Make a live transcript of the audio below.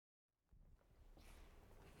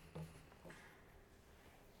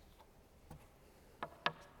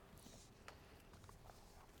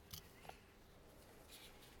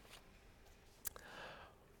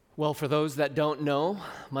Well, for those that don't know,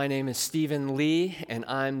 my name is Stephen Lee, and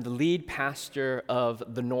I'm the lead pastor of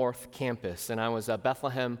the North Campus. And I was a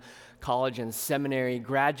Bethlehem College and Seminary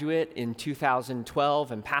graduate in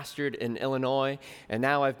 2012 and pastored in Illinois. And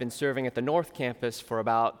now I've been serving at the North Campus for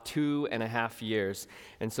about 2.5 years.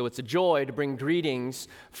 And so it's a joy to bring greetings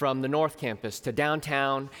from the North Campus to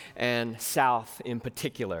downtown and south in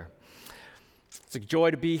particular. It's a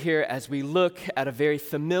joy to be here as we look at a very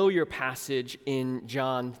familiar passage in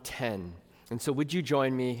John 10. And so would you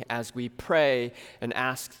join me as we pray and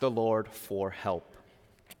ask the Lord for help?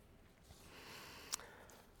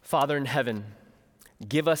 Father in heaven,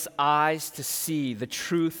 give us eyes to see the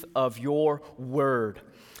truth of your word,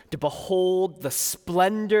 to behold the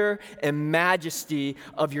splendor and majesty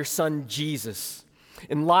of your Son Jesus.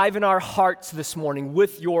 Enliven our hearts this morning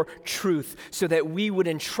with your truth so that we would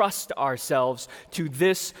entrust ourselves to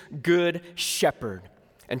this good shepherd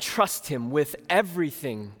and trust him with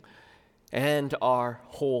everything and our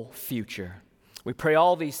whole future. We pray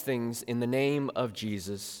all these things in the name of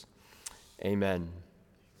Jesus. Amen.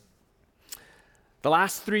 The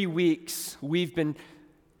last 3 weeks, we've been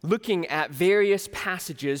looking at various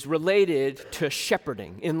passages related to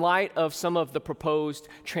shepherding in light of some of the proposed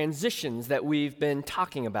transitions that we've been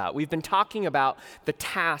talking about. We've been talking about the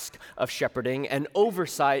task of shepherding and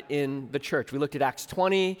oversight in the church. We looked at Acts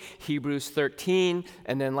 20, Hebrews 13,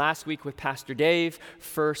 and then last week with Pastor Dave,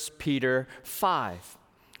 1 Peter 5.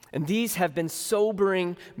 And these have been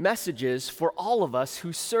sobering messages for all of us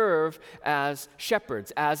who serve as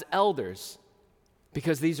shepherds, as elders,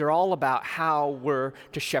 because these are all about how we're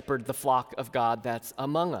to shepherd the flock of God that's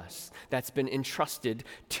among us, that's been entrusted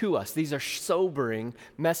to us. These are sobering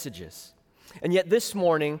messages. And yet this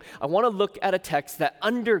morning, I want to look at a text that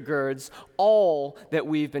undergirds all that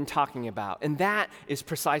we've been talking about, and that is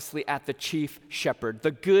precisely at the chief shepherd,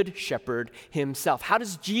 the good shepherd himself. How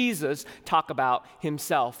does Jesus talk about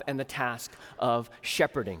himself and the task of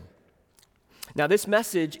shepherding? Now, this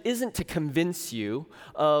message isn't to convince you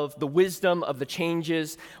of the wisdom of the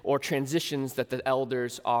changes or transitions that the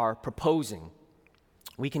elders are proposing.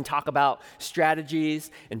 We can talk about strategies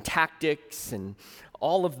and tactics and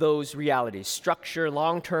all of those realities, structure,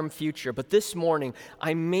 long-term future. But this morning,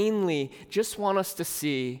 I mainly just want us to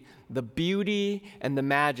see the beauty and the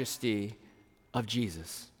majesty of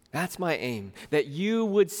Jesus. That's my aim, that you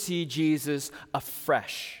would see Jesus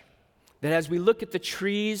afresh. That as we look at the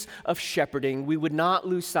trees of shepherding, we would not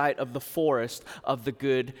lose sight of the forest of the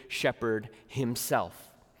good shepherd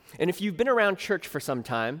himself. And if you've been around church for some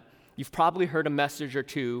time, you've probably heard a message or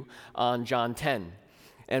two on John 10.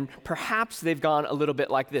 And perhaps they've gone a little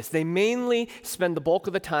bit like this. They mainly spend the bulk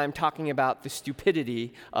of the time talking about the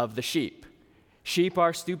stupidity of the sheep. Sheep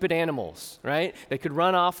are stupid animals, right? They could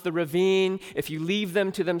run off the ravine. If you leave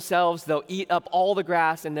them to themselves, they'll eat up all the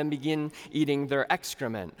grass and then begin eating their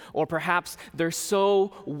excrement. Or perhaps they're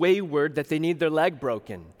so wayward that they need their leg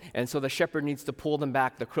broken. And so the shepherd needs to pull them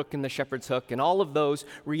back, the crook in the shepherd's hook, and all of those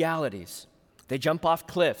realities. They jump off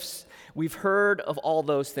cliffs. We've heard of all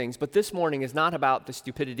those things, but this morning is not about the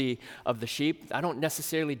stupidity of the sheep. I don't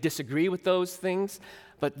necessarily disagree with those things,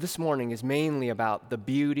 but this morning is mainly about the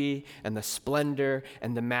beauty and the splendor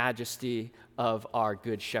and the majesty of our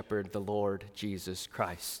good shepherd, the Lord Jesus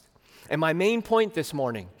Christ. And my main point this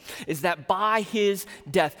morning is that by his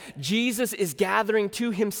death, Jesus is gathering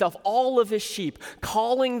to himself all of his sheep,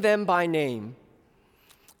 calling them by name,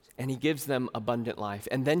 and he gives them abundant life.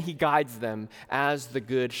 And then he guides them as the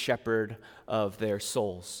good shepherd of their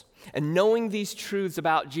souls. And knowing these truths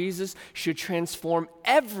about Jesus should transform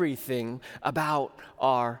everything about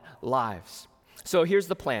our lives. So here's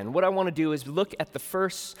the plan. What I want to do is look at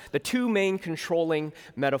the two main controlling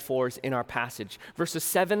metaphors in our passage. Verses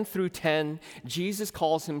 7 through 10, Jesus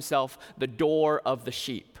calls himself the door of the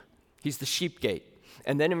sheep. He's the sheep gate.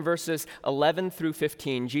 And then in verses 11 through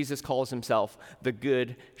 15, Jesus calls himself the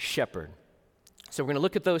good shepherd. So we're going to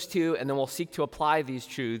look at those two, and then we'll seek to apply these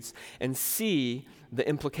truths and see the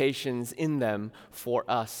implications in them for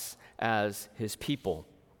us as his people.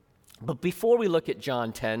 But before we look at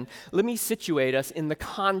John 10, let me situate us in the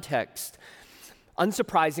context.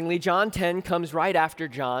 Unsurprisingly, John 10 comes right after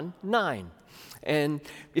John 9. And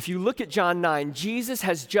if you look at John 9, Jesus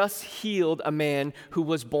has just healed a man who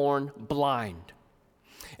was born blind.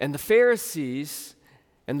 And the Pharisees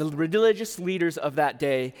and the religious leaders of that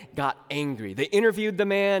day got angry. They interviewed the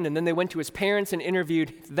man, and then they went to his parents and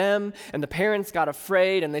interviewed them, and the parents got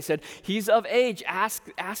afraid, and they said, he's of age,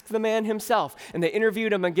 ask the man himself. And they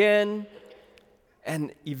interviewed him again,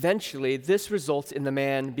 and eventually this results in the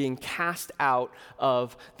man being cast out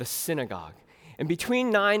of the synagogue. And between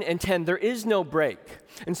 9 and 10, there is no break.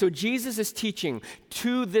 And so Jesus is teaching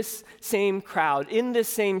to this same crowd, in this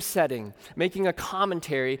same setting, making a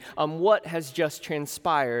commentary on what has just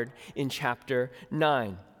transpired in chapter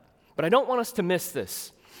 9. But I don't want us to miss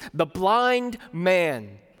this. The blind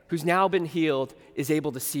man who's now been healed is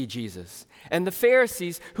able to see Jesus. And the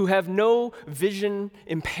Pharisees, who have no vision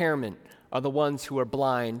impairment, are the ones who are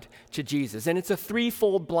blind to Jesus. And it's a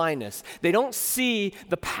threefold blindness. They don't see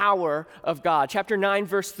the power of God. Chapter 9,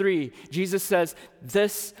 verse 3, Jesus says,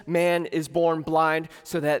 this man is born blind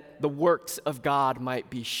so that the works of God might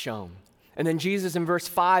be shown. And then Jesus in verse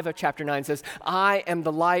 5 of chapter 9 says, I am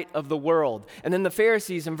the light of the world. And then the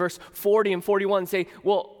Pharisees in verse 40 and 41 say,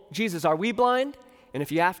 well, Jesus, are we blind? And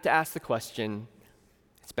if you have to ask the question,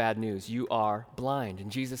 it's bad news. You are blind. And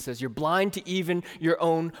Jesus says, you're blind to even your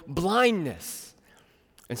own blindness.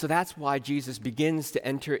 And so that's why Jesus begins to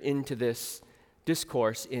enter into this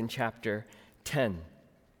discourse in chapter 10.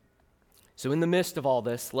 So in the midst of all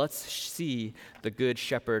this, let's see the good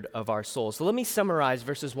shepherd of our souls. So let me summarize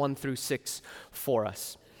verses 1 through 6 for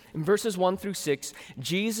us. In verses 1 through 6,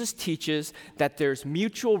 Jesus teaches that there's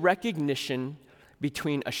mutual recognition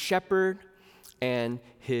between a shepherd and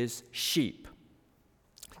his sheep.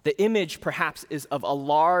 The image, perhaps, is of a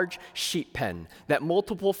large sheep pen that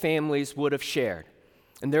multiple families would have shared.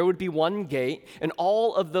 And there would be one gate, and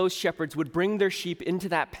all of those shepherds would bring their sheep into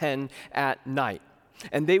that pen at night.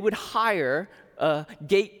 And they would hire a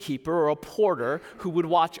gatekeeper or a porter who would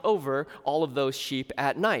watch over all of those sheep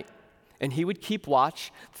at night. And he would keep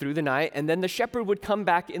watch through the night, and then the shepherd would come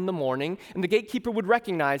back in the morning, and the gatekeeper would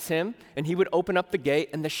recognize him, and he would open up the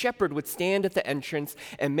gate, and the shepherd would stand at the entrance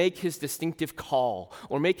and make his distinctive call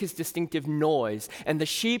or make his distinctive noise, and the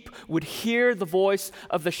sheep would hear the voice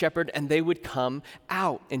of the shepherd, and they would come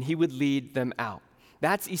out, and he would lead them out.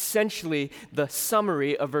 That's essentially the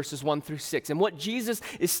summary of verses 1 through 6. And what Jesus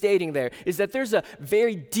is stating there is that there's a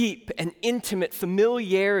very deep and intimate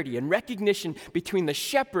familiarity and recognition between the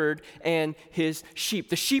shepherd and his sheep.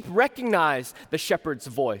 The sheep recognize the shepherd's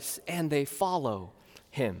voice, and they follow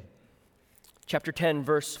him. Chapter 10,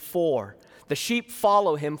 verse 4. The sheep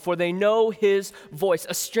follow him, for they know his voice.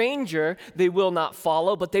 A stranger they will not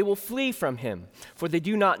follow, but they will flee from him, for they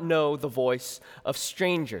do not know the voice of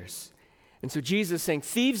strangers. And so Jesus is saying,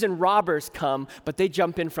 thieves and robbers come, but they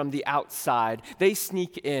jump in from the outside. They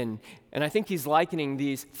sneak in. And I think he's likening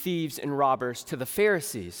these thieves and robbers to the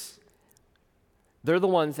Pharisees. They're the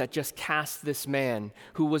ones that just cast this man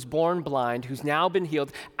who was born blind, who's now been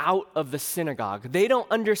healed, out of the synagogue. They don't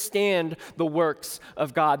understand the works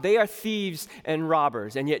of God. They are thieves and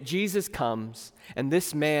robbers. And yet Jesus comes, and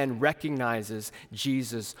this man recognizes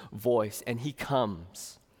Jesus' voice, and he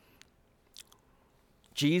comes.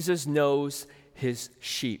 Jesus knows his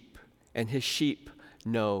sheep, and his sheep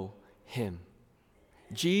know him.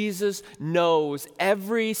 Jesus knows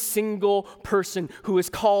every single person who is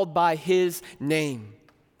called by his name.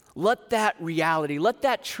 Let that reality, let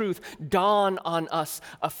that truth dawn on us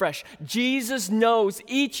afresh. Jesus knows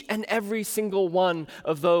each and every single one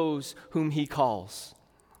of those whom he calls.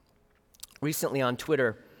 Recently on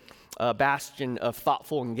Twitter, a bastion of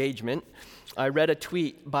thoughtful engagement, I read a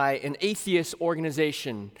tweet by an atheist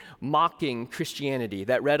organization mocking Christianity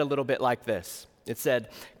that read a little bit like this. It said,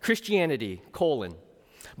 Christianity,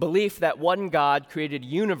 belief that one God created a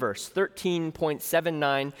universe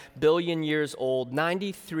 13.79 billion years old,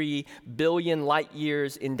 93 billion light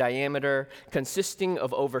years in diameter, consisting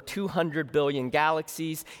of over 200 billion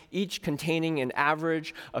galaxies, each containing an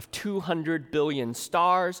average of 200 billion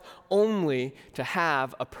stars, only to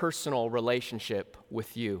have a personal relationship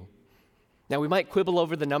with you. Now, we might quibble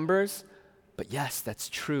over the numbers, but yes, that's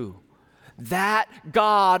true. That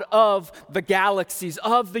God of the galaxies,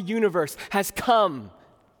 of the universe, has come,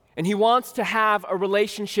 and he wants to have a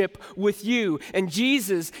relationship with you. And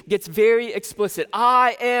Jesus gets very explicit.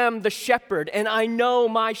 I am the shepherd, and I know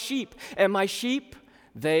my sheep, and my sheep,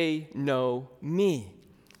 they know me.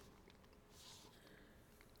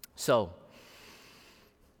 So,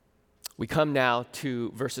 we come now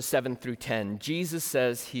to verses 7 through 10. Jesus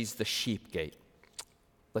says he's the sheep gate.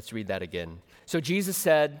 Let's read that again. So Jesus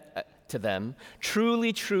said to them,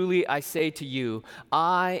 truly, truly, I say to you,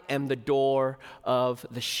 I am the door of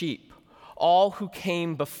the sheep. All who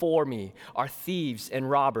came before me are thieves and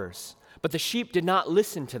robbers, but the sheep did not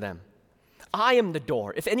listen to them. I am the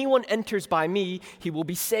door. If anyone enters by me, he will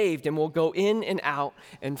be saved and will go in and out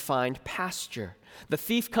and find pasture. The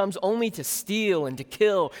thief comes only to steal and to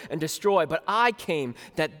kill and destroy, but I came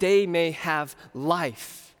that they may have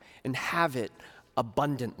life and have it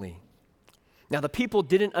abundantly. Now, the people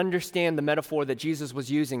didn't understand the metaphor that Jesus was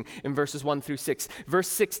using in verses 1 through 6. Verse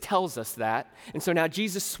 6 tells us that. And so now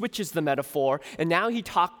Jesus switches the metaphor, and now he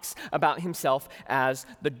talks about himself as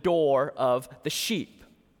the door of the sheep.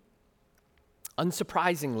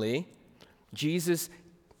 Unsurprisingly, Jesus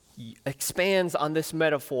expands on this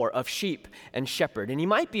metaphor of sheep and shepherd. And he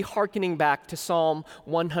might be hearkening back to Psalm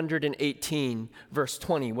 118, verse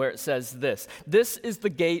 20, where it says this: "This is the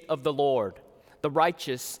gate of the Lord. The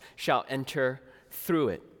righteous shall enter through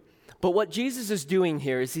it." But what Jesus is doing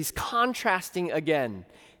here is he's contrasting again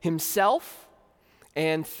himself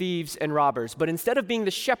and thieves and robbers. But instead of being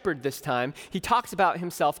the shepherd this time, he talks about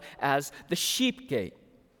himself as the sheep gate.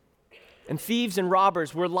 And thieves and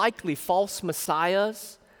robbers were likely false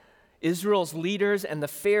messiahs, Israel's leaders and the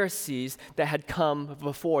Pharisees that had come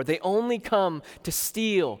before. They only come to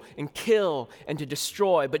steal and kill and to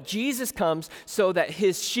destroy. But Jesus comes so that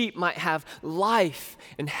his sheep might have life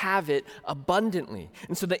and have it abundantly.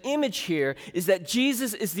 And so the image here is that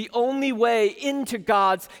Jesus is the only way into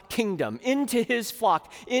God's kingdom, into his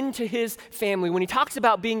flock, into his family. When he talks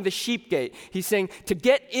about being the sheep gate, he's saying to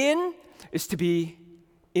get in is to be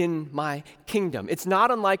in my kingdom. It's not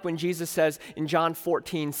unlike when Jesus says in John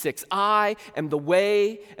 14:6, "I am the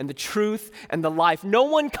way and the truth and the life. No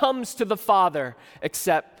one comes to the Father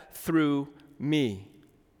except through me."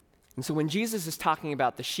 And so when Jesus is talking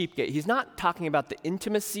about the sheep gate, he's not talking about the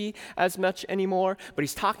intimacy as much anymore, but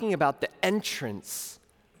he's talking about the entrance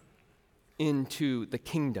into the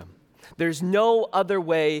kingdom. There's no other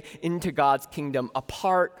way into God's kingdom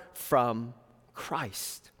apart from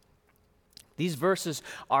Christ. These verses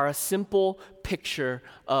are a simple picture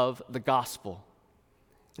of the gospel.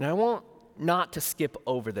 And I want not to skip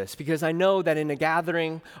over this because I know that in a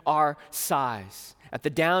gathering our size, at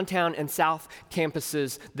the downtown and south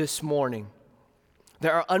campuses this morning,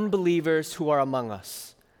 there are unbelievers who are among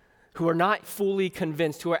us, who are not fully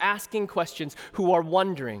convinced, who are asking questions, who are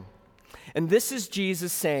wondering. And this is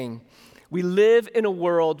Jesus saying, we live in a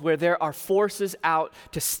world where there are forces out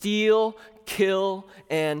to steal, kill,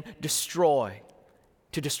 and destroy.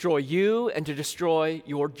 To destroy you and to destroy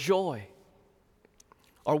your joy.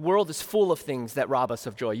 Our world is full of things that rob us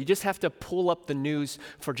of joy. You just have to pull up the news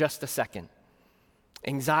for just a second.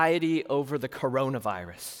 Anxiety over the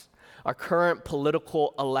coronavirus, our current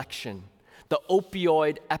political election, the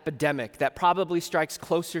opioid epidemic that probably strikes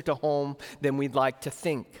closer to home than we'd like to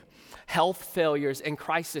think. Health failures and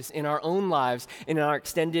crisis in our own lives, in our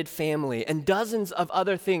extended family, and dozens of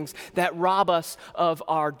other things that rob us of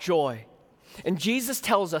our joy. And Jesus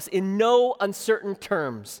tells us in no uncertain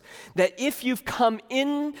terms that if you've come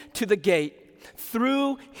into the gate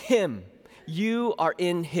through him, you are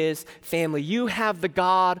in his family. You have the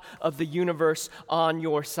God of the universe on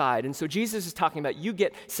your side. And so Jesus is talking about you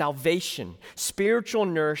get salvation, spiritual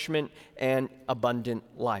nourishment, and abundant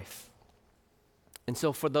life. And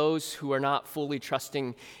so for those who are not fully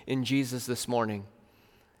trusting in Jesus this morning,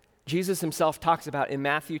 Jesus himself talks about in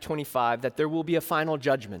Matthew 25 that there will be a final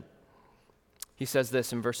judgment. He says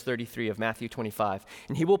this in verse 33 of Matthew 25,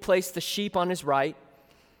 "And he will place the sheep on his right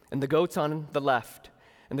and the goats on the left.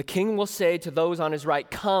 And the king will say to those on his right,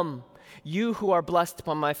 'Come, you who are blessed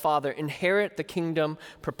by my Father, inherit the kingdom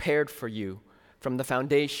prepared for you from the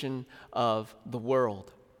foundation of the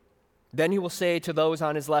world.' Then he will say to those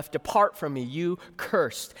on his left, 'Depart from me, you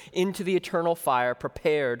cursed, into the eternal fire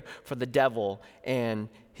prepared for the devil and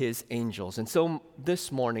his angels.'" And so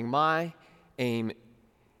this morning, my aim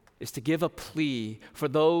is to give a plea for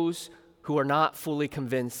those who are not fully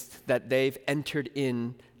convinced that they've entered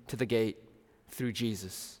into the gate through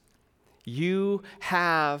Jesus. You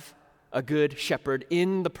have a good shepherd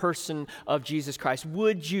in the person of Jesus Christ.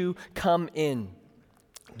 Would you come in?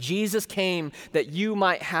 Jesus came that you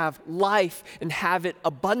might have life and have it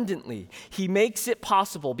abundantly. He makes it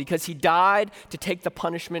possible because he died to take the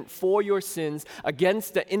punishment for your sins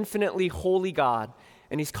against the infinitely holy God.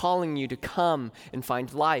 And he's calling you to come and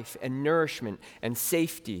find life and nourishment and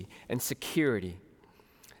safety and security.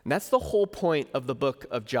 And that's the whole point of the book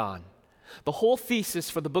of John. The whole thesis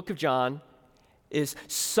for the book of John is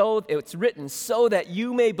it's written so that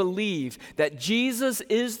you may believe that Jesus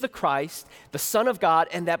is the Christ, the Son of God,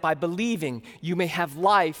 and that by believing you may have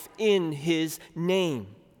life in his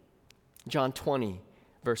name. John 20,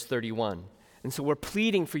 verse 31. And so we're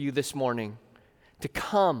pleading for you this morning to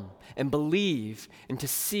come and believe and to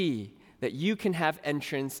see that you can have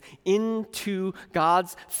entrance into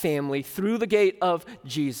God's family through the gate of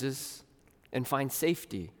Jesus and find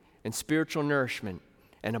safety and spiritual nourishment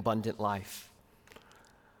and abundant life.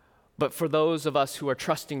 But for those of us who are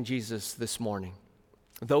trusting Jesus this morning,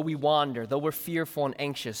 Though we wander, though we're fearful and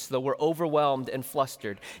anxious, though we're overwhelmed and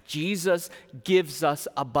flustered, Jesus gives us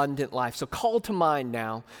abundant life. So call to mind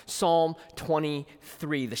now Psalm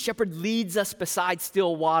 23. The shepherd leads us beside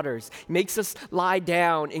still waters. He makes us lie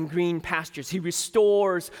down in green pastures. He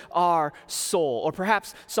restores our soul. Or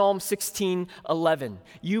perhaps Psalm 16:11.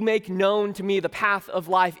 You make known to me the path of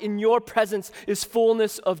life. In your presence is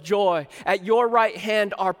fullness of joy. At your right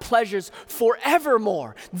hand are pleasures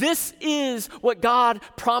forevermore. This is what God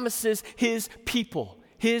promises his people,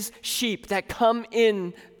 his sheep that come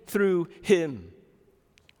in through him.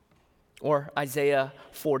 Or Isaiah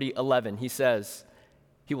 40:11, he says,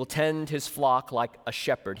 he will tend his flock like a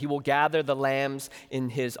shepherd. He will gather the lambs in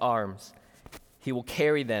his arms. He will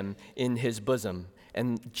carry them in his bosom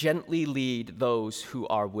and gently lead those who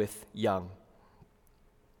are with young.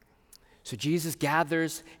 So Jesus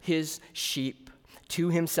gathers his sheep to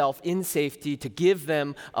himself in safety to give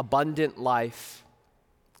them abundant life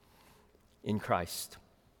in Christ.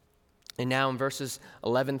 And now in verses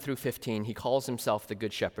 11 through 15, he calls himself the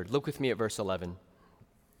Good Shepherd. Look with me at verse 11.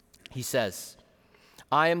 He says,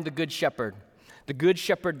 I am the Good Shepherd. The Good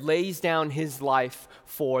Shepherd lays down his life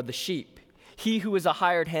for the sheep. He who is a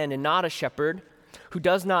hired hand and not a shepherd, who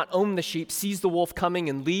does not own the sheep, sees the wolf coming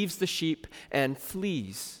and leaves the sheep and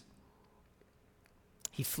flees.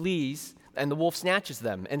 He flees, and the wolf snatches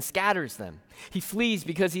them and scatters them. He flees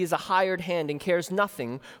because he is a hired hand and cares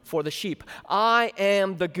nothing for the sheep. I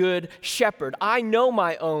am the good shepherd. I know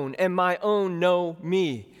my own, and my own know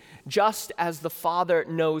me, just as the Father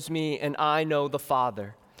knows me, and I know the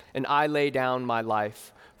Father, and I lay down my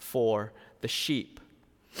life for the sheep.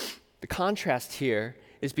 The contrast here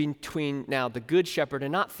is between now the good shepherd,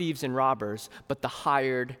 and not thieves and robbers, but the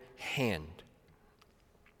hired hand.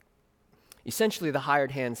 Essentially, the hired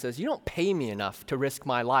hand says, you don't pay me enough to risk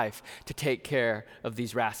my life to take care of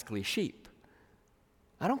these rascally sheep.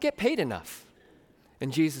 I don't get paid enough.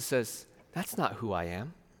 And Jesus says, that's not who I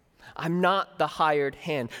am. I'm not the hired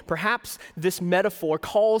hand. Perhaps this metaphor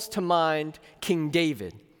calls to mind King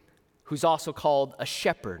David, who's also called a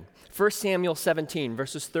shepherd. 1 Samuel 17,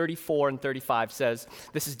 verses 34 and 35 says,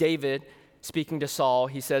 this is David speaking to Saul.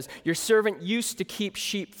 He says, your servant used to keep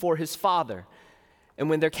sheep for his father. And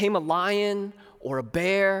when there came a lion or a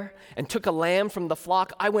bear and took a lamb from the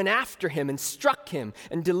flock, I went after him and struck him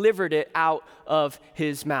and delivered it out of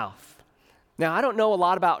his mouth. Now, I don't know a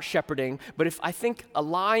lot about shepherding, but if I think a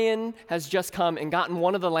lion has just come and gotten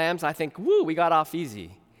one of the lambs, I think, woo, we got off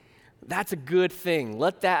easy. That's a good thing.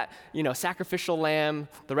 Let that, sacrificial lamb,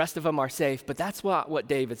 the rest of them are safe. But that's what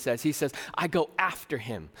David says. He says, I go after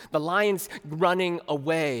him. The lion's running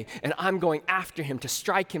away, and I'm going after him to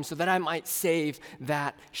strike him so that I might save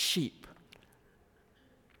that sheep.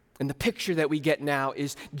 And the picture that we get now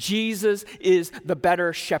is Jesus is the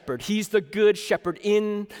better shepherd. He's the good shepherd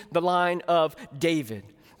in the line of David.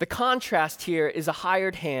 The contrast here is a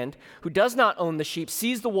hired hand who does not own the sheep,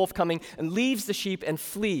 sees the wolf coming, and leaves the sheep and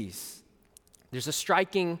flees. There's a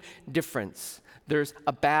striking difference. There's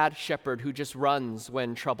a bad shepherd who just runs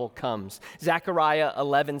when trouble comes. Zechariah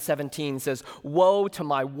 11:17 says, woe to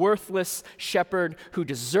my worthless shepherd who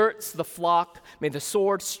deserts the flock. May the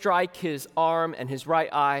sword strike his arm and his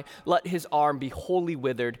right eye. Let his arm be wholly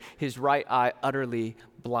withered, his right eye utterly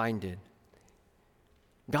blinded.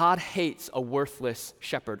 God hates a worthless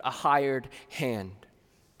shepherd, a hired hand.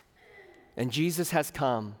 And Jesus has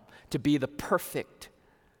come to be the perfect,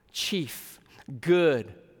 chief,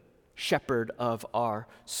 good shepherd of our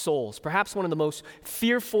souls. Perhaps one of the most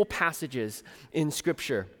fearful passages in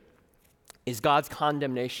Scripture is God's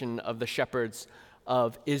condemnation of the shepherds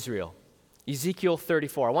of Israel. Ezekiel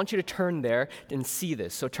 34. I want you to turn there and see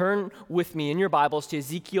this. So turn with me in your Bibles to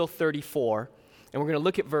Ezekiel 34, and we're going to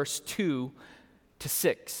look at verse 2 to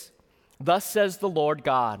 6. Thus says the Lord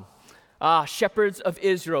God, shepherds of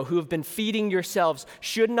Israel who have been feeding yourselves,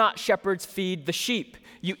 should not shepherds feed the sheep?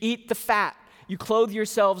 You eat the fat, you clothe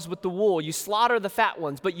yourselves with the wool, you slaughter the fat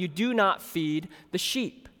ones, but you do not feed the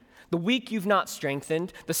sheep. The weak you've not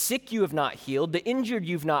strengthened, the sick you have not healed, the injured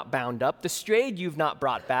you've not bound up, the strayed you've not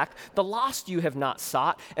brought back, the lost you have not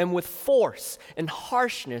sought, and with force and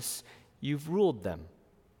harshness you've ruled them.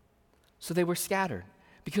 So they were scattered,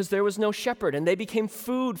 because there was no shepherd, and they became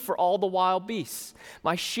food for all the wild beasts.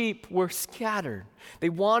 My sheep were scattered. They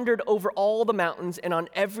wandered over all the mountains and on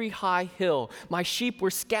every high hill. My sheep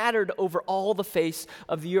were scattered over all the face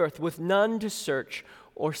of the earth, with none to search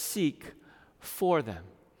or seek for them.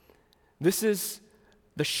 This is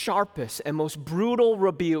the sharpest and most brutal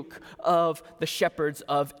rebuke of the shepherds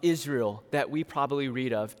of Israel that we probably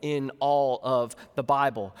read of in all of the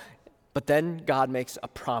Bible. But then God makes a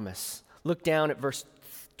promise. Look down at verse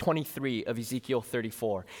 23 of Ezekiel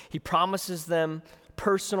 34. He promises them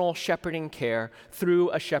personal shepherding care through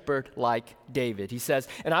a shepherd like David. He says,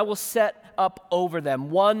 "And I will set up over them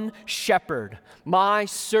one shepherd, my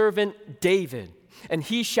servant David, and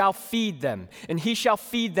he shall feed them, and he shall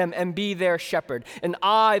feed them and be their shepherd. And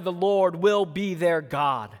I, the Lord, will be their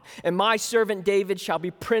God. And my servant David shall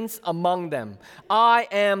be prince among them. I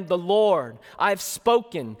am the Lord. I have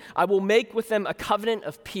spoken. I will make with them a covenant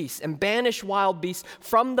of peace and banish wild beasts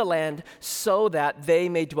from the land so that they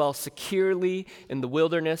may dwell securely in the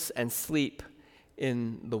wilderness and sleep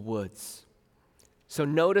in the woods." So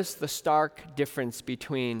notice the stark difference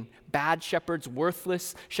between bad shepherds,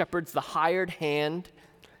 worthless shepherds, the hired hand,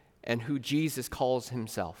 and who Jesus calls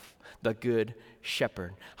himself, the good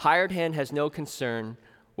shepherd. Hired hand has no concern,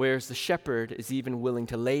 whereas the shepherd is even willing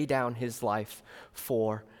to lay down his life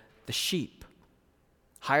for the sheep.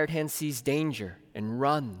 Hired hand sees danger and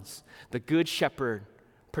runs. The good shepherd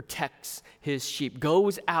protects his sheep,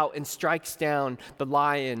 goes out and strikes down the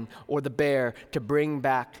lion or the bear to bring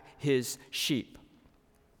back his sheep.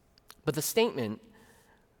 But the statement,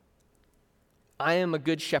 "I am a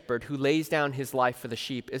good shepherd who lays down his life for the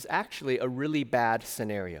sheep," is actually a really bad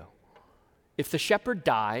scenario. If the shepherd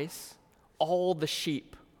dies, all the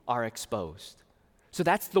sheep are exposed. So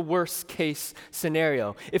that's the worst case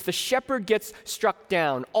scenario. If the shepherd gets struck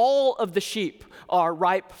down, all of the sheep are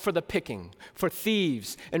ripe for the picking, for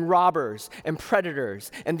thieves and robbers and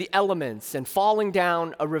predators and the elements and falling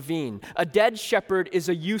down a ravine. A dead shepherd is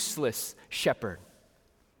a useless shepherd,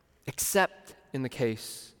 except in the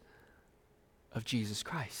case of Jesus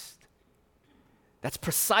Christ. That's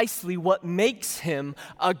precisely what makes him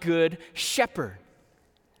a good shepherd.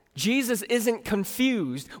 Jesus isn't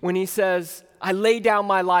confused when he says, "I lay down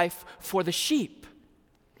my life for the sheep."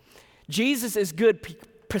 Jesus is good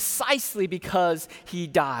precisely because he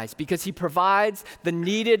dies, because he provides the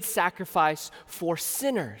needed sacrifice for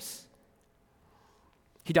sinners.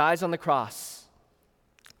 He dies on the cross.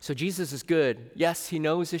 So Jesus is good. Yes, he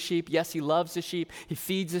knows his sheep. Yes, he loves his sheep. He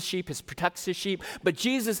feeds his sheep. He protects his sheep. But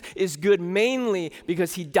Jesus is good mainly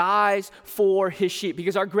because he dies for his sheep.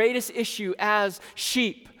 Because our greatest issue as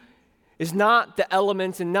sheep is not the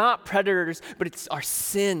elements and not predators, but it's our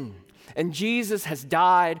sin. And Jesus has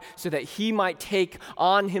died so that he might take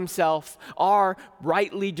on himself our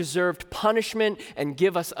rightly deserved punishment and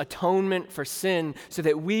give us atonement for sin so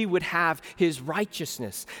that we would have his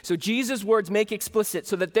righteousness. So Jesus' words make explicit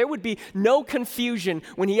so that there would be no confusion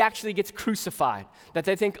when he actually gets crucified. That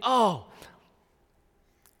they think, "Oh,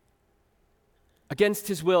 against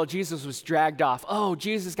his will, Jesus was dragged off. Oh,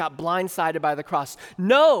 Jesus got blindsided by the cross."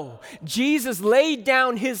 No, Jesus laid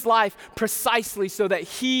down his life precisely so that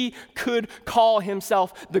he could call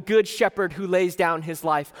himself the good shepherd who lays down his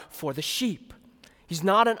life for the sheep. He's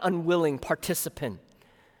not an unwilling participant,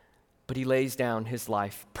 but he lays down his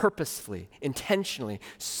life purposefully, intentionally,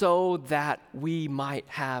 so that we might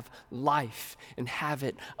have life and have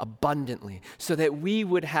it abundantly, so that we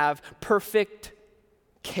would have perfect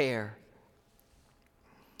care.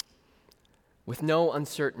 With no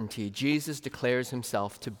uncertainty, Jesus declares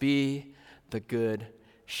himself to be the good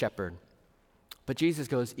shepherd. But Jesus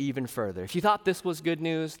goes even further. If you thought this was good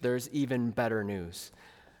news, there's even better news.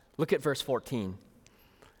 Look at verse 14.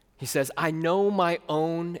 He says, "I know my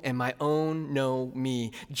own, and my own know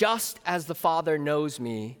me, just as the Father knows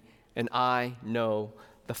me, and I know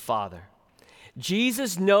the Father."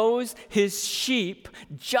 Jesus knows his sheep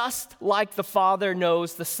just like the Father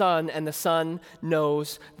knows the Son, and the Son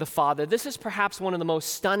knows the Father. This is perhaps one of the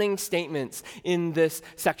most stunning statements in this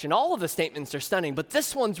section. All of the statements are stunning, but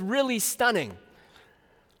this one's really stunning.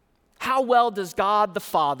 How well does God the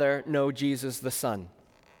Father know Jesus the Son?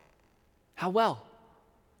 How well?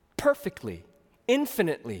 Perfectly,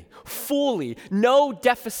 infinitely, fully, no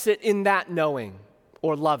deficit in that knowing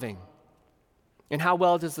or loving. And how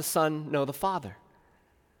well does the Son know the Father?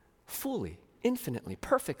 Fully, infinitely,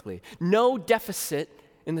 perfectly. No deficit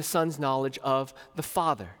in the Son's knowledge of the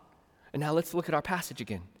Father. And now let's look at our passage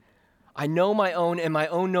again. "I know my own, and my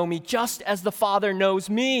own know me, just as the Father knows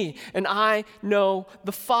me, and I know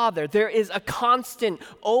the Father." There is a constant,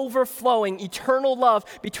 overflowing, eternal love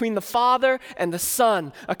between the Father and the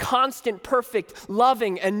Son, a constant, perfect,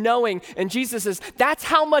 loving, and knowing. And Jesus says, that's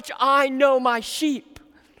how much I know my sheep.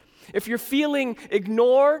 If you're feeling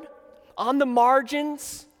ignored, on the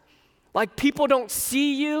margins, like people don't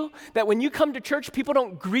see you, that when you come to church, people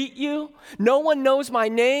don't greet you, no one knows my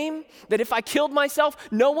name, that if I killed myself,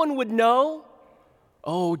 no one would know.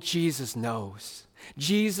 Oh, Jesus knows.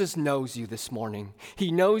 Jesus knows you this morning. He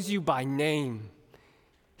knows you by name.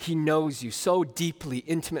 He knows you so deeply,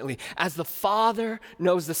 intimately, as the Father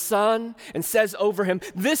knows the Son and says over him,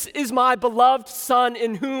 "This is my beloved Son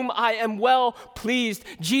in whom I am well pleased."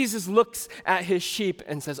 Jesus looks at his sheep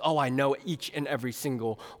and says, "Oh, I know each and every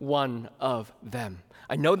single one of them.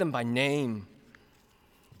 I know them by name."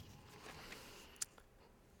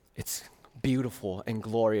 It's beautiful and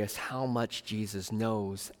glorious how much Jesus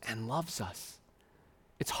knows and loves us.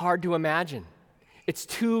 It's hard to imagine. It's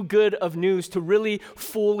too good of news to really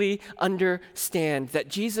fully understand that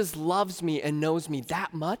Jesus loves me and knows me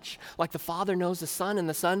that much, like the Father knows the Son and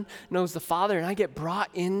the Son knows the Father, and I get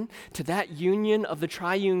brought in to that union of the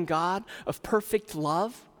triune God of perfect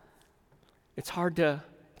love. It's hard to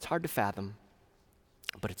fathom,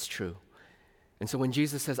 but it's true. And so when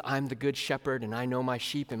Jesus says, "I'm the good shepherd and I know my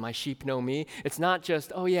sheep and my sheep know me," it's not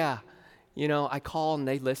just, "Oh yeah, I call and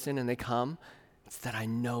they listen and they come." It's that I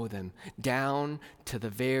know them down to the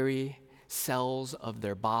very cells of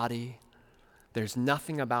their body. There's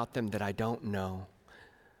nothing about them that I don't know.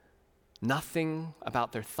 Nothing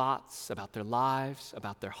about their thoughts, about their lives,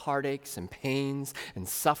 about their heartaches and pains and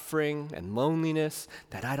suffering and loneliness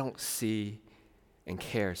that I don't see and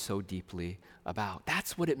care so deeply about.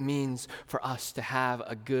 That's what it means for us to have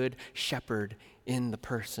a good shepherd in the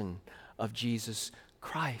person of Jesus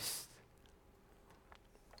Christ.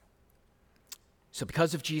 So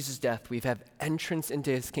because of Jesus' death, we've had entrance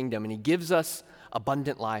into his kingdom, and he gives us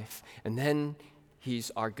abundant life. And then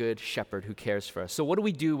he's our good shepherd who cares for us. So what do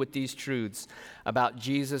we do with these truths about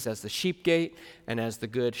Jesus as the sheep gate and as the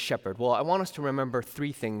good shepherd? Well, I want us to remember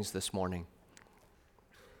three things this morning.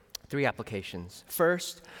 Three applications.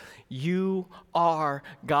 First, you are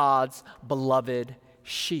God's beloved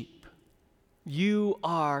sheep. You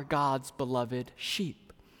are God's beloved sheep.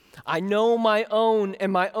 I know my own,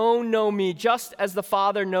 and my own know me, just as the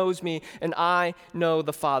Father knows me, and I know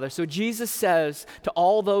the Father. So Jesus says to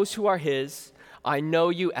all those who are his, "I know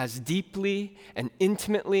you as deeply and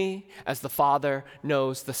intimately as the Father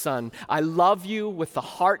knows the Son. I love you with the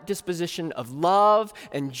heart disposition of love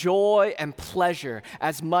and joy and pleasure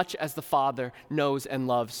as much as the Father knows and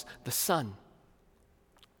loves the Son."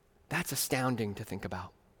 That's astounding to think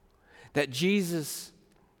about. That Jesus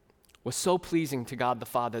was so pleasing to God the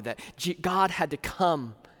Father that God had to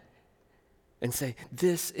come and say,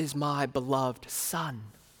 "This is my beloved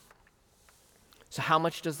Son." So how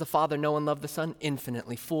much does the Father know and love the Son?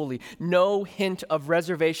 Infinitely, fully. No hint of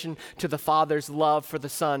reservation to the Father's love for the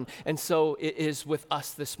Son. And so it is with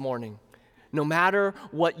us this morning. No matter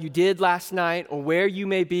what you did last night or where you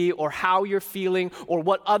may be or how you're feeling or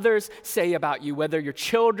what others say about you, whether your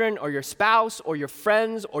children or your spouse or your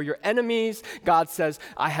friends or your enemies, God says,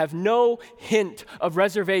 "I have no hint of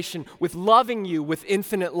reservation with loving you with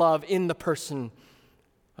infinite love in the person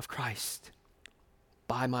of Christ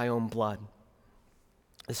by my own blood."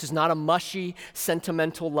 This is not a mushy,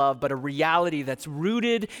 sentimental love, but a reality that's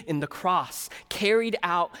rooted in the cross, carried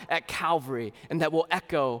out at Calvary, and that will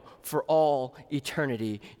echo for all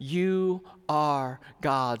eternity. You are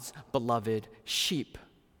God's beloved sheep.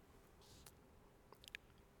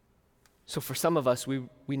 So for some of us, we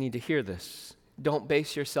need to hear this. Don't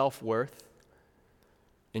base your self-worth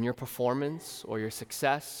in your performance or your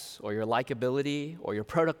success or your likability or your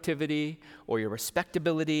productivity or your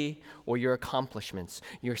respectability or your accomplishments.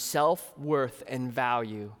 Your self-worth and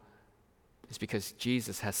value is because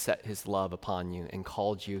Jesus has set his love upon you and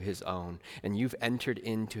called you his own. And you've entered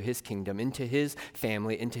into his kingdom, into his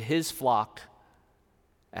family, into his flock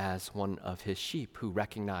as one of his sheep who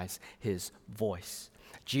recognize his voice.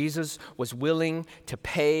 Jesus was willing to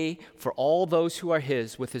pay for all those who are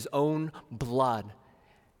his with his own blood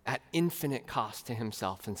at infinite cost to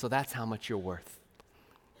himself. And so that's how much you're worth.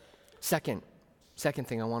 Second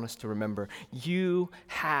thing I want us to remember, you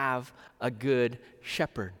have a good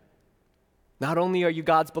shepherd. Not only are you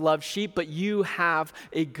God's beloved sheep, but you have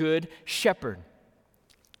a good shepherd.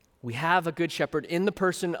 We have a good shepherd in the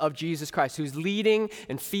person of Jesus Christ who's leading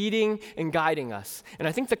and feeding and guiding us. And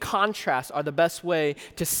I think the contrasts are the best way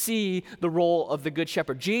to see the role of the good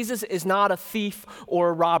shepherd. Jesus is not a thief or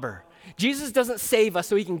a robber. Jesus doesn't save us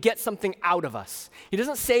so he can get something out of us. He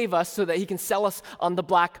doesn't save us so that he can sell us on the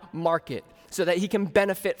black market, so that he can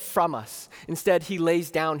benefit from us. Instead, he lays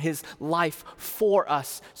down his life for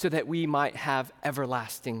us so that we might have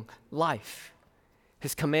everlasting life.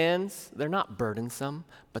 His commands, they're not burdensome,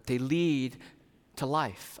 but they lead to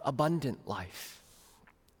life, abundant life.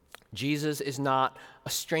 Jesus is not a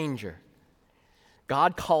stranger.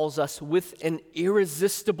 God calls us with an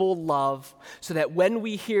irresistible love so that when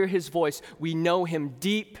we hear his voice, we know him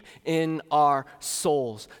deep in our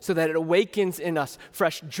souls, so that it awakens in us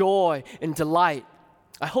fresh joy and delight,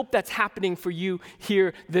 I hope that's happening for you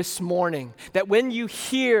here this morning. That when you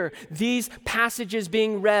hear these passages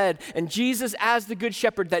being read and Jesus as the Good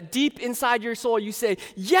Shepherd, that deep inside your soul you say,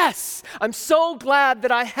 yes, I'm so glad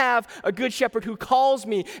that I have a Good Shepherd who calls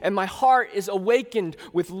me, and my heart is awakened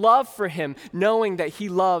with love for him, knowing that he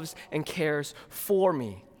loves and cares for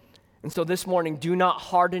me. And so this morning, do not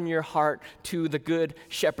harden your heart to the Good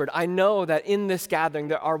Shepherd. I know that in this gathering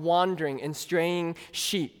there are wandering and straying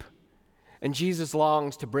sheep. And Jesus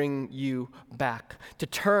longs to bring you back, to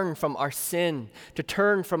turn from our sin, to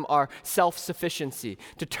turn from our self-sufficiency,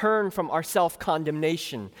 to turn from our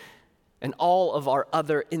self-condemnation and all of our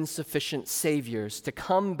other insufficient saviors, to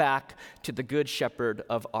come back to the Good Shepherd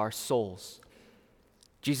of our souls.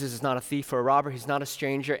 Jesus is not a thief or a robber. He's not a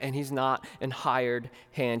stranger, and he's not an hired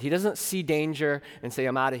hand. He doesn't see danger and say,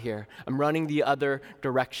 I'm out of here. I'm running the other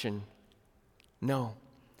direction. No.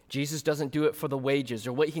 Jesus doesn't do it for the wages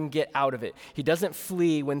or what he can get out of it. He doesn't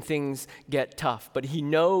flee when things get tough, but he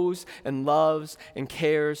knows and loves and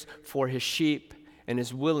cares for his sheep and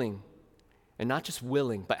is willing, and not just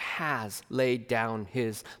willing, but has laid down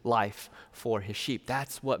his life for his sheep.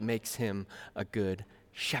 That's what makes him a good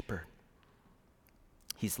shepherd.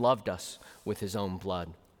 He's loved us with his own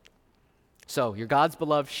blood. So you're God's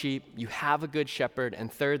beloved sheep, you have a good shepherd,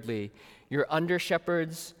 and thirdly, your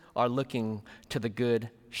under-shepherds are looking to the good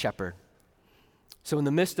shepherd. So in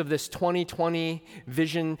the midst of this 2020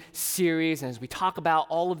 vision series, and as we talk about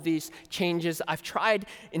all of these changes, I've tried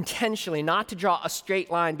intentionally not to draw a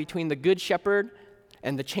straight line between the good shepherd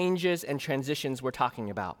and the changes and transitions we're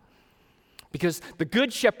talking about. Because the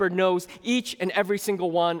good shepherd knows each and every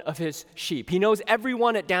single one of his sheep. He knows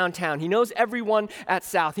everyone at downtown. He knows everyone at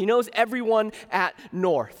south. He knows everyone at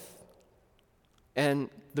north. And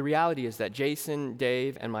the reality is that Jason,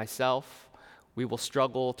 Dave, and myself, we will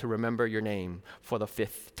struggle to remember your name for the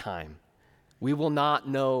 5th time. We will not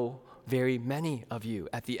know very many of you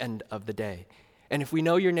at the end of the day. And if we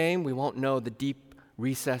know your name, we won't know the deep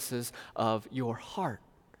recesses of your heart.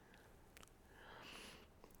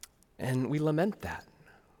 And we lament that.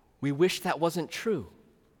 We wish that wasn't true.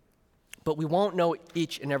 But we won't know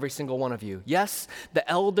each and every single one of you. Yes, the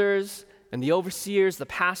elders and the overseers, the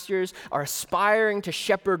pastors, are aspiring to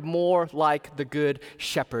shepherd more like the Good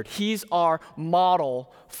Shepherd. He's our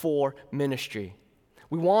model for ministry.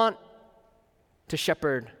 We want to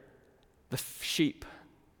shepherd the sheep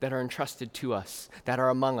that are entrusted to us, that are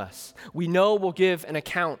among us. We know we'll give an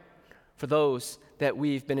account for those that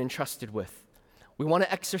we've been entrusted with. We want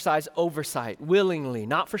to exercise oversight willingly,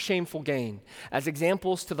 not for shameful gain, as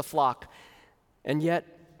examples to the flock. And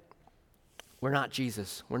yet, we're not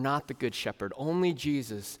Jesus. We're not the Good Shepherd. Only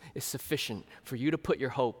Jesus is sufficient for you to put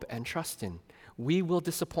your hope and trust in. We will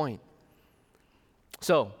disappoint.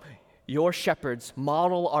 So, your shepherds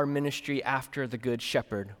model our ministry after the Good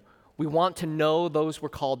Shepherd. We want to know those we're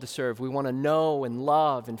called to serve. We want to know and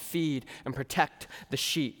love and feed and protect the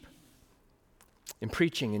sheep in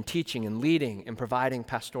preaching and teaching and leading and providing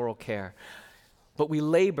pastoral care. But we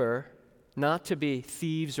labor not to be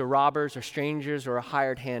thieves or robbers or strangers or a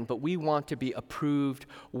hired hand, but we want to be approved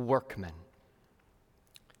workmen.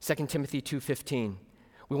 2 Timothy 2:15.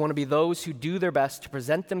 We want to be those who do their best to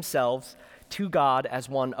present themselves to God as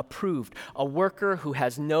one approved, a worker who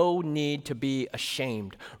has no need to be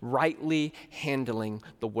ashamed, rightly handling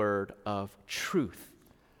the word of truth.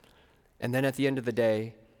 And then at the end of the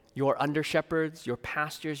day, your under-shepherds, your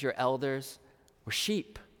pastors, your elders, we're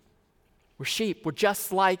sheep. We're sheep. We're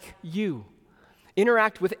just like you.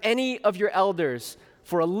 Interact with any of your elders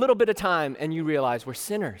for a little bit of time and you realize we're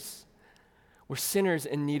sinners. We're sinners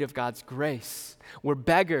in need of God's grace. We're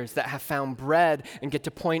beggars that have found bread and get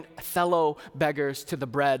to point fellow beggars to the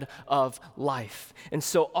bread of life. And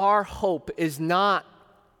so our hope is not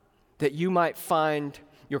that you might find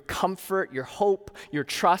your comfort, your hope, your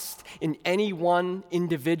trust in any one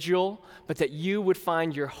individual, but that you would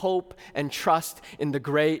find your hope and trust in the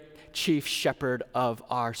great chief shepherd of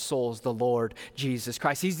our souls, the Lord Jesus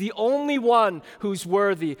Christ. He's the only one who's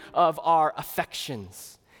worthy of our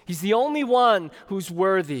affections. He's the only one who's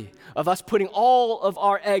worthy of us putting all of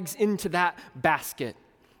our eggs into that basket.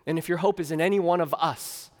 And if your hope is in any one of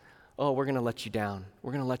us, oh, we're going to let you down.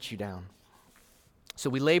 We're going to let you down. So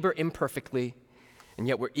we labor imperfectly, and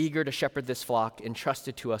yet we're eager to shepherd this flock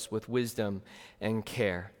entrusted to us with wisdom and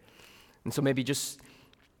care. And so maybe just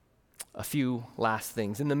a few last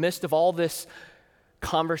things. In the midst of all this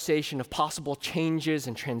conversation of possible changes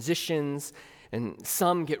and transitions, and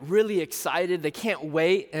some get really excited, they can't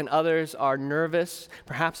wait, and others are nervous,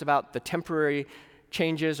 perhaps about the temporary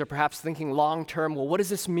changes, or perhaps thinking long term, well, what does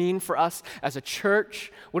this mean for us as a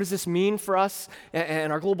church? What does this mean for us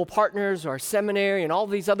and our global partners, or our seminary, and all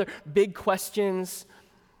these other big questions?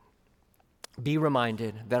 Be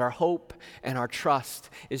reminded that our hope and our trust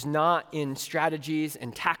is not in strategies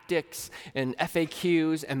and tactics and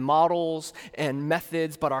FAQs and models and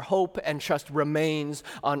methods, but our hope and trust remains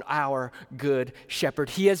on our good shepherd.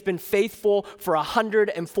 He has been faithful for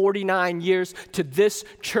 149 years to this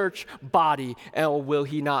church body, and will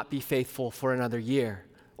he not be faithful for another year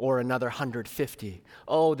or another 150?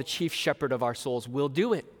 Oh, the chief shepherd of our souls will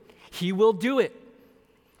do it. He will do it.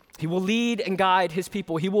 He will lead and guide his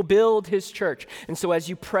people. He will build his church. And so as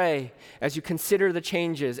you pray, as you consider the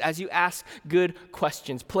changes, as you ask good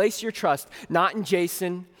questions, place your trust not in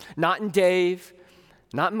Jason, not in Dave,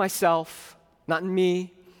 not in myself, not in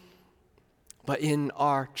me, but in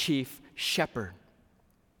our chief shepherd.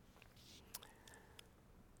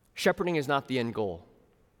 Shepherding is not the end goal.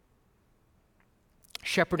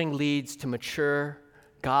 Shepherding leads to mature,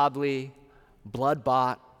 godly,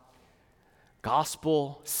 blood-bought,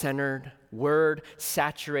 gospel-centered,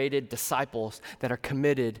 word-saturated disciples that are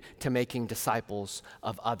committed to making disciples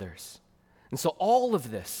of others. And so all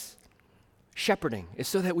of this shepherding is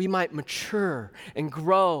so that we might mature and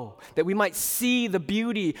grow, that we might see the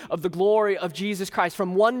beauty of the glory of Jesus Christ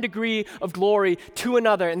from one degree of glory to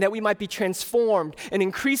another, and that we might be transformed and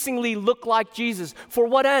increasingly look like Jesus. For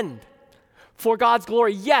what end? For God's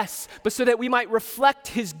glory, yes, but so that we might reflect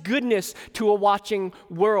his goodness to a watching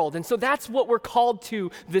world. And so that's what we're called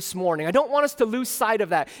to this morning. I don't want us to lose sight of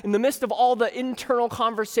that. In the midst of all the internal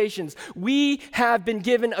conversations, we have been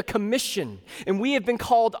given a commission, and we have been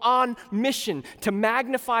called on mission to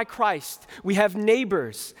magnify Christ. We have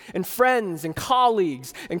neighbors and friends and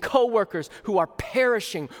colleagues and coworkers who are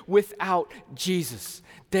perishing without Jesus.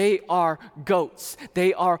 They are goats.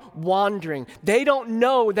 They are wandering. They don't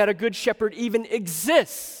know that a good shepherd even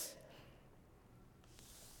exists.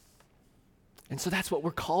 And so that's what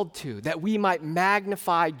we're called to, that we might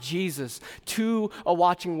magnify Jesus to a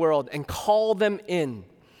watching world and call them in.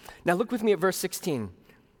 Now look with me at verse 16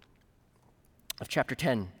 of chapter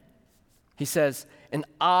 10. He says, "And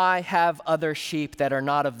I have other sheep that are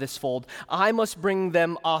not of this fold. I must bring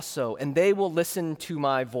them also, and they will listen to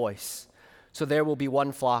my voice. So there will be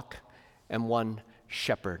one flock and one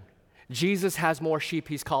shepherd." Jesus has more sheep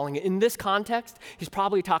he's calling. In this context, he's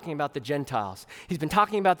probably talking about the Gentiles. He's been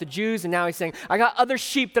talking about the Jews, and now he's saying, I got other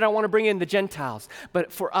sheep that I want to bring in, the Gentiles.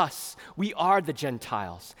 But for us, we are the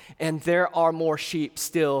Gentiles, and there are more sheep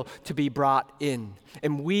still to be brought in.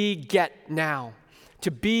 And we get now to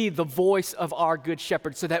be the voice of our good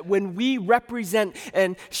shepherd, so that when we represent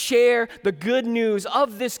and share the good news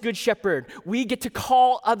of this good shepherd, we get to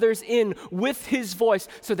call others in with his voice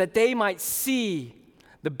so that they might see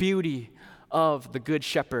the beauty of the good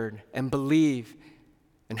shepherd and believe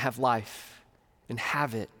and have life and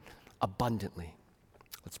have it abundantly.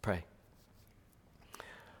 Let's pray.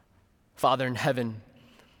 Father in heaven,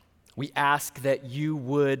 we ask that you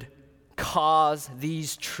would cause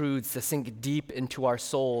these truths to sink deep into our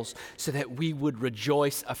souls so that we would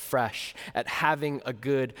rejoice afresh at having a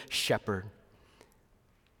good shepherd.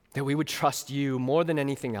 That we would trust you more than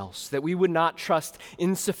anything else. That we would not trust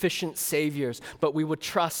insufficient saviors, but we would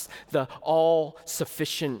trust the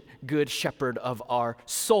all-sufficient good shepherd of our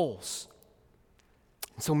souls.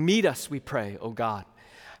 And so meet us, we pray, O God.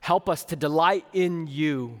 Help us to delight in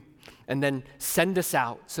you, and then send us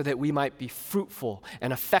out so that we might be fruitful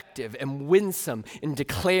and effective and winsome in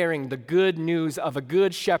declaring the good news of a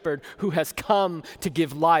good shepherd who has come to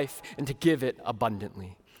give life and to give it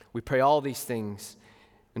abundantly. We pray all these things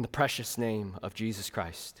in the precious name of Jesus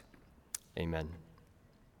Christ. Amen.